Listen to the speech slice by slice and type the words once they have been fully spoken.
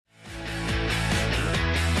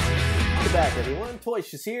Welcome back, everyone.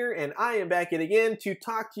 Toyshiz here, and I am back yet again to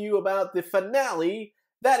talk to you about the finale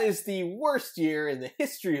that is the worst year in the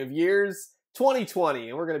history of years, 2020.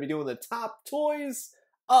 And we're going to be doing the top toys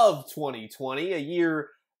of 2020, a year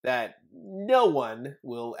that no one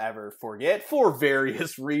will ever forget for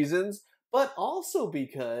various reasons, but also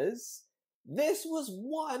because this was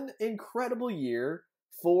one incredible year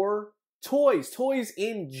for toys. Toys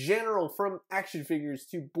in general, from action figures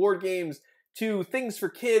to board games to things for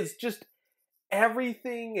kids, just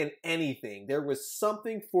everything and anything. There was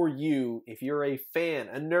something for you if you're a fan,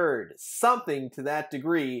 a nerd, something to that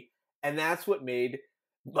degree, and that's what made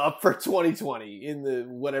up for 2020 in the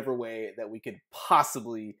whatever way that we could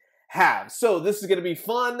possibly have. So this is going to be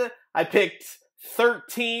fun. I picked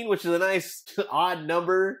 13, which is a nice odd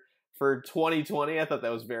number for 2020. I thought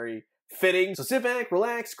that was very fitting. So sit back,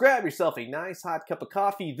 relax, grab yourself a nice hot cup of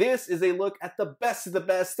coffee. This is a look at the best of the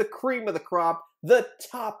best, the cream of the crop, the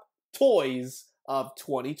top toys of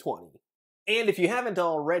 2020. And if you haven't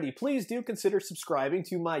already, please do consider subscribing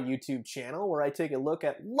to my YouTube channel, where I take a look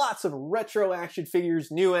at lots of retro action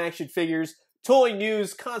figures, new action figures, toy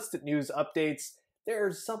news, constant news updates.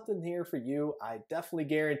 There's something here for you. I definitely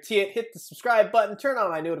guarantee it. Hit the subscribe button, turn on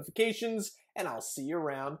my notifications, and I'll see you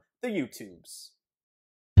around the YouTubes.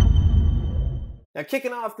 Now,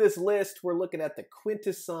 kicking off this list, we're looking at the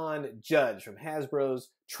Quintesson Judge from Hasbro's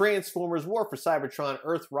Transformers War for Cybertron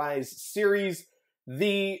Earthrise series,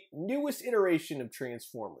 the newest iteration of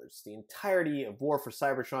Transformers. The entirety of War for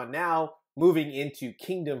Cybertron now moving into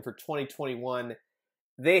Kingdom for 2021.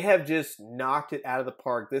 They have just knocked it out of the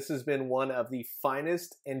park. This has been one of the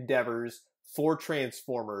finest endeavors for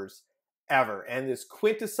Transformers ever. And this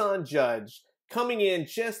Quintesson Judge, coming in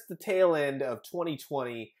just the tail end of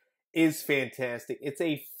 2020, is fantastic. It's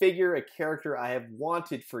a figure, a character I have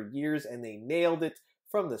wanted for years, and they nailed it.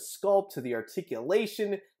 From the sculpt to the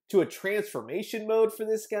articulation to a transformation mode for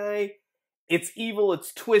this guy. It's evil,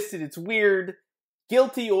 it's twisted, it's weird.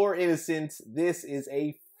 Guilty or innocent, this is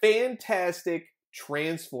a fantastic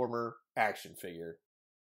Transformer action figure.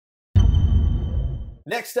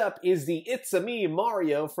 Next up is the It's-A-Me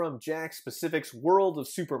Mario from Jakks Pacific's World of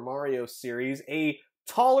Super Mario series, a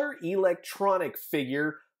taller electronic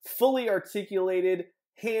figure, fully articulated,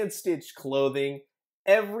 hand-stitched clothing.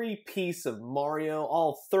 Every piece of Mario,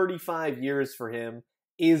 all 35 years for him,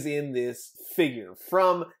 is in this figure.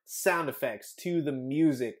 From sound effects, to the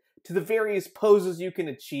music, to the various poses you can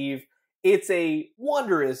achieve. It's a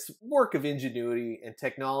wondrous work of ingenuity and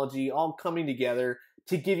technology all coming together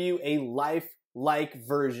to give you a lifelike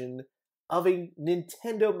version of a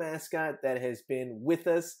Nintendo mascot that has been with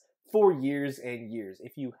us for years and years.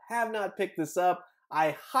 If you have not picked this up,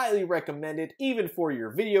 I highly recommend it, even for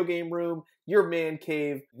your video game room, your man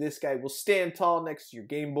cave. This guy will stand tall next to your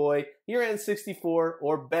Game Boy, your N64,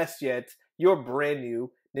 or best yet, your brand new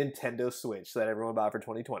Nintendo Switch that everyone bought for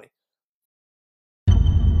 2020.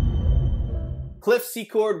 Cliff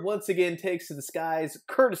Secord once again takes to the skies,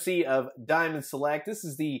 courtesy of Diamond Select. This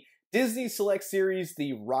is the Disney Select series,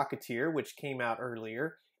 The Rocketeer, which came out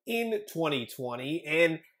earlier in 2020,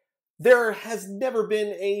 and there has never been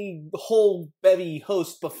a whole bevy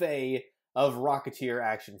host buffet of Rocketeer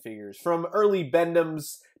action figures. From early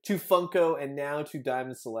Bendums to Funko and now to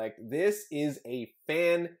Diamond Select, this is a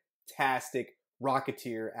fantastic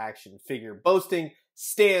Rocketeer action figure, boasting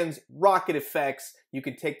stands, rocket effects. You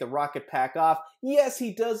can take the rocket pack off. Yes,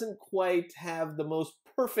 he doesn't quite have the most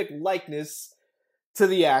perfect likeness to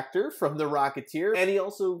the actor from The Rocketeer, and he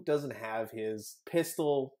also doesn't have his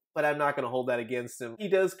pistol, but I'm not going to hold that against him. He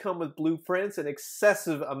does come with blueprints, an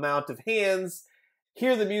excessive amount of hands.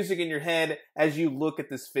 Hear the music in your head as you look at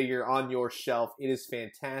this figure on your shelf. It is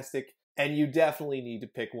fantastic, and you definitely need to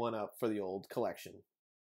pick one up for the old collection.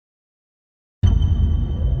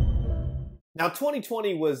 Now,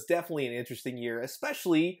 2020 was definitely an interesting year,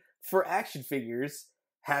 especially for action figures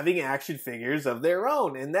having action figures of their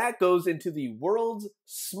own, and that goes into the world's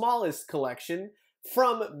smallest collection.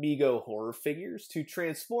 From Mego horror figures to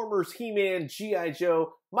Transformers, He-Man, G.I.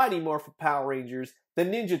 Joe, Mighty Morphin Power Rangers, the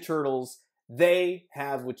Ninja Turtles, they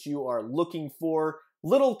have what you are looking for.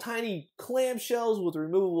 Little tiny clamshells with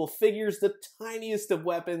removable figures, the tiniest of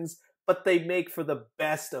weapons, but they make for the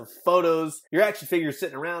best of photos. Your action figure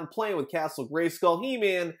sitting around playing with Castle Grayskull,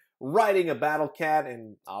 He-Man riding a Battle Cat,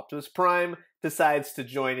 and Optimus Prime decides to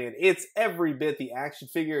join in. It's every bit the action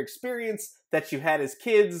figure experience that you had as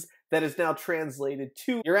kids that is now translated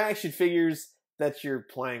to your action figures that you're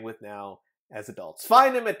playing with now as adults.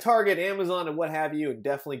 Find them at Target, Amazon, and what have you, and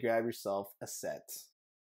definitely grab yourself a set.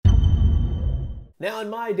 Now, in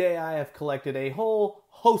my day, I have collected a whole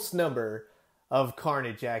host number of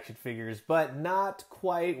Carnage action figures, but not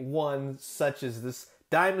quite one such as this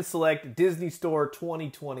Diamond Select Disney Store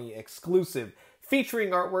 2020 exclusive,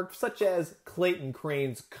 featuring artwork such as Clayton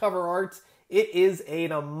Crane's cover art. It is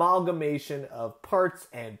an amalgamation of parts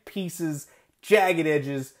and pieces, jagged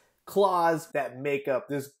edges, claws that make up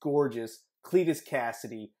this gorgeous Cletus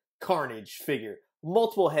Cassidy Carnage figure.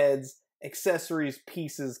 Multiple heads, accessories,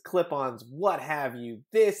 pieces, clip-ons, what have you.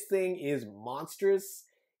 This thing is monstrous.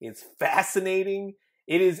 It's fascinating.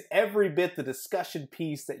 It is every bit the discussion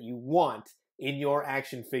piece that you want in your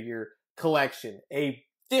action figure collection. A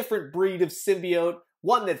different breed of symbiote,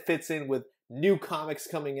 one that fits in with new comics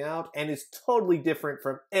coming out and is totally different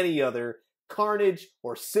from any other Carnage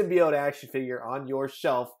or symbiote action figure on your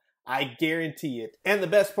shelf. I guarantee it. And the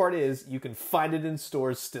best part is you can find it in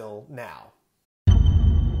stores still now.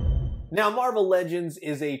 Now, Marvel Legends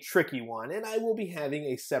is a tricky one, and I will be having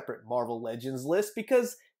a separate Marvel Legends list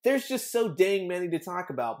because there's just so dang many to talk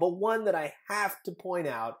about. But one that I have to point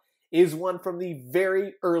out is one from the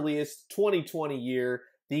very earliest 2020 year,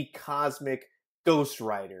 the Cosmic Ghost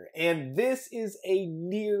Rider. And this is a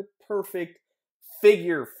near perfect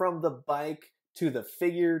figure, from the bike to the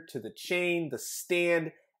figure to the chain, the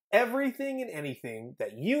stand, everything and anything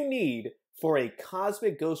that you need for a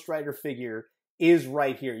Cosmic Ghost Rider figure is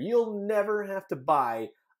right here. You'll never have to buy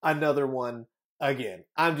another one again.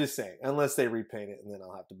 I'm just saying, unless they repaint it, and then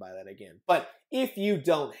I'll have to buy that again. But if you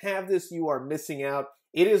don't have this, you are missing out.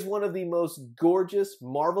 It is one of the most gorgeous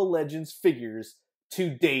Marvel Legends figures to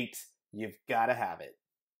date. You've got to have it.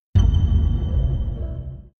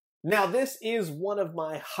 Now, this is one of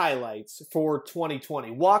my highlights for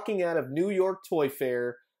 2020. Walking out of New York Toy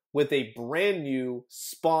Fair with a brand new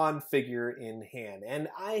Spawn figure in hand. And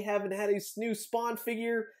I haven't had a new Spawn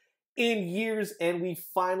figure in years, and we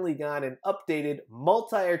finally got an updated,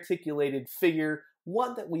 multi-articulated figure,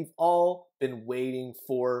 one that we've all been waiting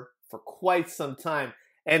for quite some time.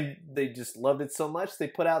 And they just loved it so much, they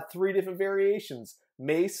put out 3 different variations: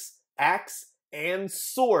 mace, axe, and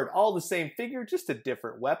sword. All the same figure, just a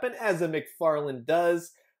different weapon, as a McFarlane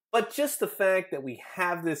does. But just the fact that we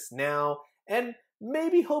have this now, and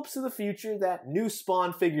maybe hopes in the future that new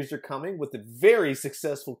Spawn figures are coming with a very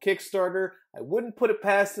successful Kickstarter, I wouldn't put it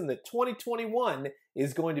past them that 2021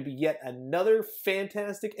 is going to be yet another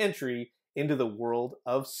fantastic entry into the world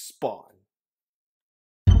of Spawn.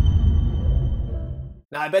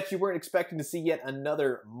 Now, I bet you weren't expecting to see yet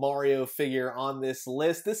another Mario figure on this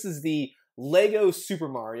list. This is the Lego Super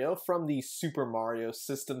Mario from the Super Mario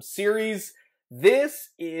System series. This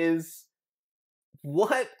is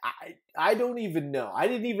what I don't even know. I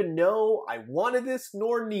didn't even know I wanted this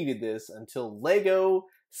nor needed this until Lego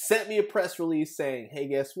sent me a press release saying, hey,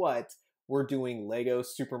 guess what? We're doing Lego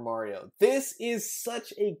Super Mario. This is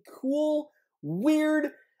such a cool,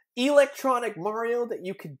 weird, electronic Mario that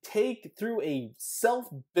you can take through a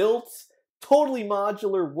self-built, totally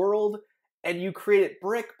modular world, and you create it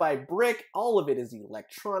brick by brick. All of it is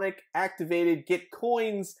electronic, activated, get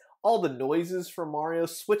coins, all the noises from Mario,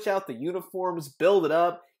 switch out the uniforms, build it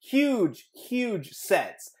up. Huge, huge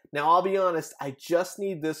sets. Now, I'll be honest, I just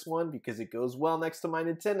need this one because it goes well next to my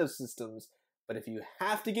Nintendo systems. But if you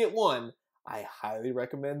have to get one, I highly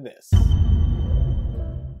recommend this.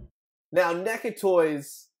 Now, NECA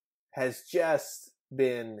Toys has just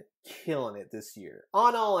been killing it this year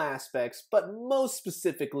on all aspects, but most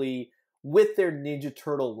specifically with their Ninja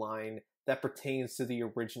Turtle line that pertains to the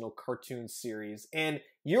original cartoon series. And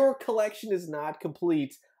your collection is not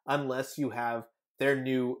complete unless you have their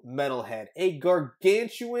new Metalhead, a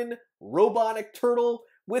gargantuan robotic turtle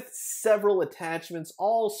with several attachments,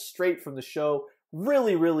 all straight from the show.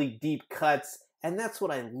 Really, really deep cuts. And that's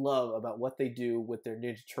what I love about what they do with their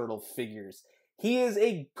Ninja Turtle figures. He is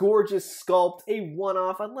a gorgeous sculpt, a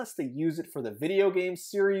one-off, unless they use it for the video game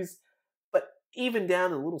series. But even down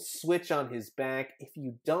to the little switch on his back, if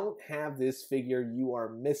you don't have this figure, you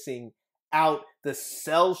are missing out. The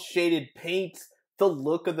cel-shaded paint, the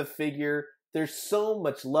look of the figure, there's so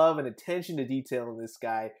much love and attention to detail in this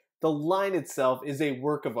guy. The line itself is a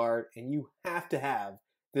work of art, and you have to have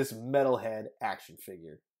this Metalhead action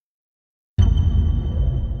figure.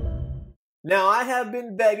 Now, I have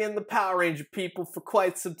been begging the Power Ranger people for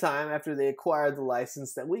quite some time after they acquired the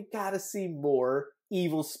license that we gotta see more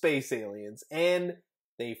evil space aliens, and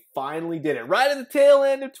they finally did it right at the tail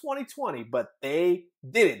end of 2020, but they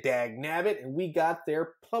did it, dag nabbit, and we got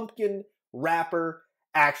their pumpkin wrapper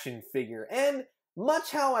action figure. And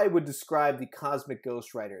much how I would describe the Cosmic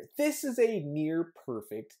Ghost Rider, this is a near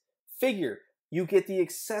perfect figure. You get the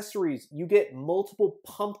accessories, you get multiple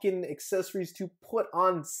pumpkin accessories to put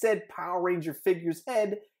on said Power Ranger figure's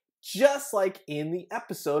head, just like in the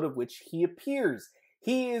episode of which he appears.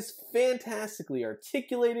 He is fantastically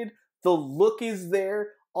articulated, the look is there,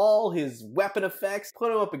 all his weapon effects,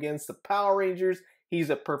 put him up against the Power Rangers, he's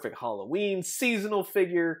a perfect Halloween seasonal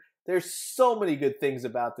figure. There's so many good things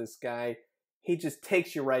about this guy. He just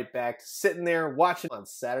takes you right back to sitting there watching on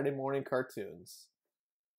Saturday morning cartoons.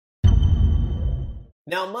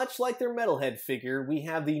 Now, much like their Metalhead figure, we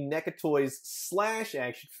have the NECA Toys Slash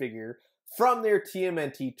action figure from their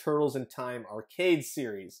TMNT Turtles in Time arcade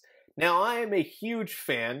series. Now, I am a huge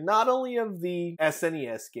fan, not only of the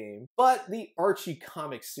SNES game, but the Archie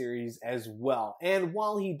comic series as well. And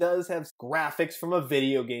while he does have graphics from a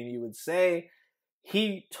video game, you would say,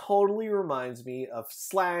 he totally reminds me of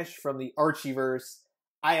Slash from the Archieverse.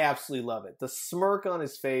 I absolutely love it. The smirk on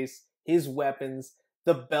his face, his weapons,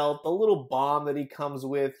 the belt, the little bomb that he comes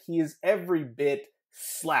with. He is every bit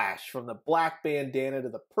Slash, from the black bandana to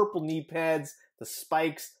the purple knee pads, the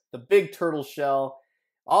spikes, the big turtle shell.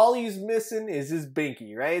 All he's missing is his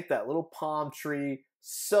binky, right? That little palm tree.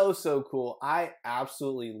 So cool. I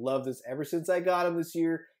absolutely love this. Ever since I got him this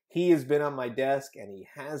year, he has been on my desk and he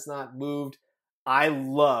has not moved. I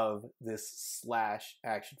love this Slash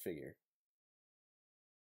action figure.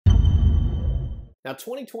 Now,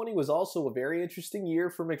 2020 was also a very interesting year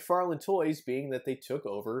for McFarlane Toys, being that they took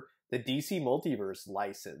over the DC Multiverse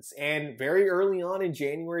license. And very early on in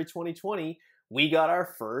January 2020, we got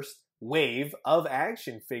our first wave of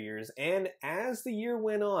action figures. And as the year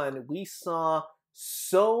went on, we saw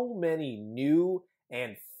so many new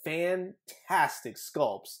and fantastic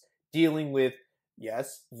sculpts dealing with,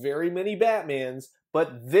 yes, very many Batmans,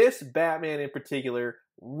 but this Batman in particular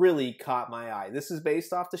really caught my eye. This is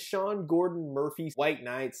based off the Sean Gordon Murphy White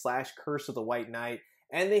Knight / Curse of the White Knight,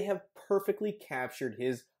 and they have perfectly captured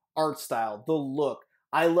his art style, the look.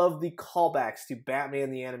 I love the callbacks to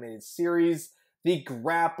Batman the Animated Series, the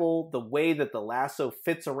grapple, the way that the lasso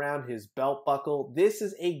fits around his belt buckle. This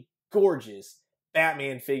is a gorgeous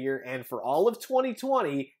Batman figure, and for all of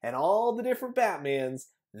 2020 and all the different Batmans,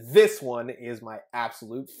 this one is my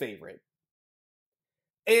absolute favorite.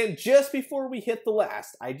 And just before we hit the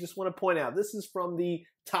last, I just want to point out, this is from the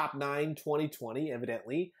Top 9 2020,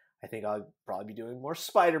 evidently. I think I'll probably be doing more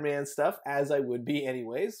Spider-Man stuff, as I would be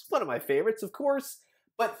anyways. One of my favorites, of course.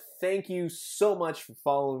 But thank you so much for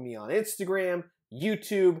following me on Instagram,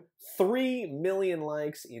 YouTube. 3 million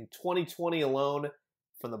likes in 2020 alone.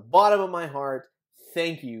 From the bottom of my heart,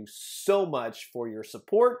 thank you so much for your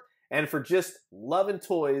support and for just loving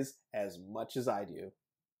toys as much as I do.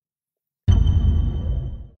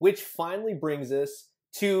 Which finally brings us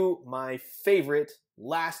to my favorite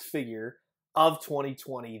last figure of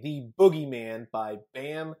 2020, the Boogeyman by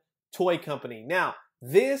BAM Toy Company. Now,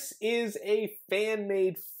 this is a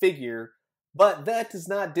fan-made figure, but that does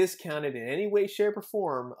not discount it in any way, shape, or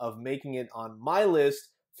form of making it on my list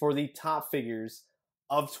for the top figures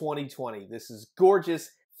of 2020. This is gorgeous,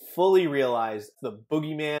 fully realized, the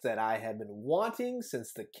Boogeyman that I have been wanting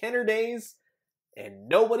since the Kenner days, and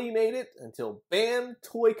nobody made it until BAM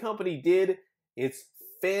Toy Company did. It's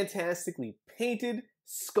fantastically painted,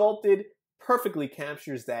 sculpted, perfectly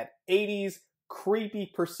captures that 80s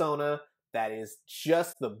creepy persona that is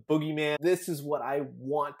just the Boogeyman. This is what I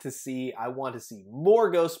want to see. I want to see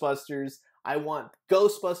more Ghostbusters. I want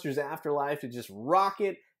Ghostbusters Afterlife to just rock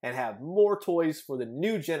it and have more toys for the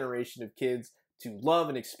new generation of kids to love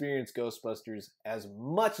and experience Ghostbusters as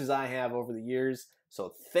much as I have over the years.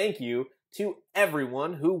 So thank you to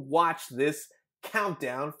everyone who watched this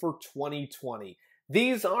countdown for 2020.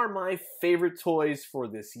 These are my favorite toys for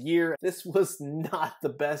this year. This was not the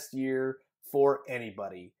best year for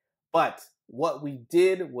anybody, but what we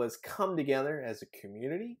did was come together as a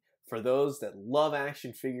community for those that love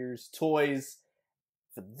action figures, toys,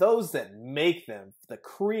 for those that make them, the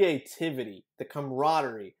creativity, the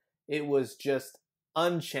camaraderie. It was just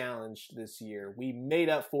unchallenged this year. We made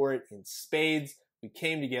up for it in spades. We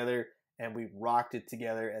came together and we rocked it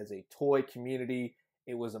together as a toy community.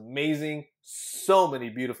 It was amazing. So many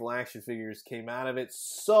beautiful action figures came out of it.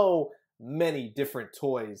 So many different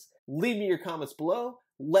toys. Leave me your comments below.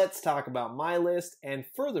 Let's talk about my list. And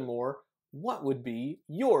furthermore, what would be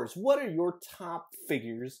yours? What are your top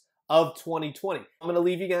figures of 2020? I'm going to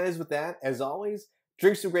leave you guys with that. As always,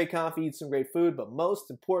 drink some great coffee, eat some great food, but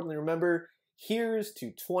most importantly, remember, here's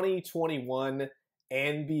to 2021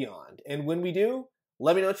 and beyond. And when we do,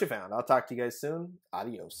 let me know what you found. I'll talk to you guys soon.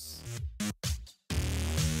 Adios.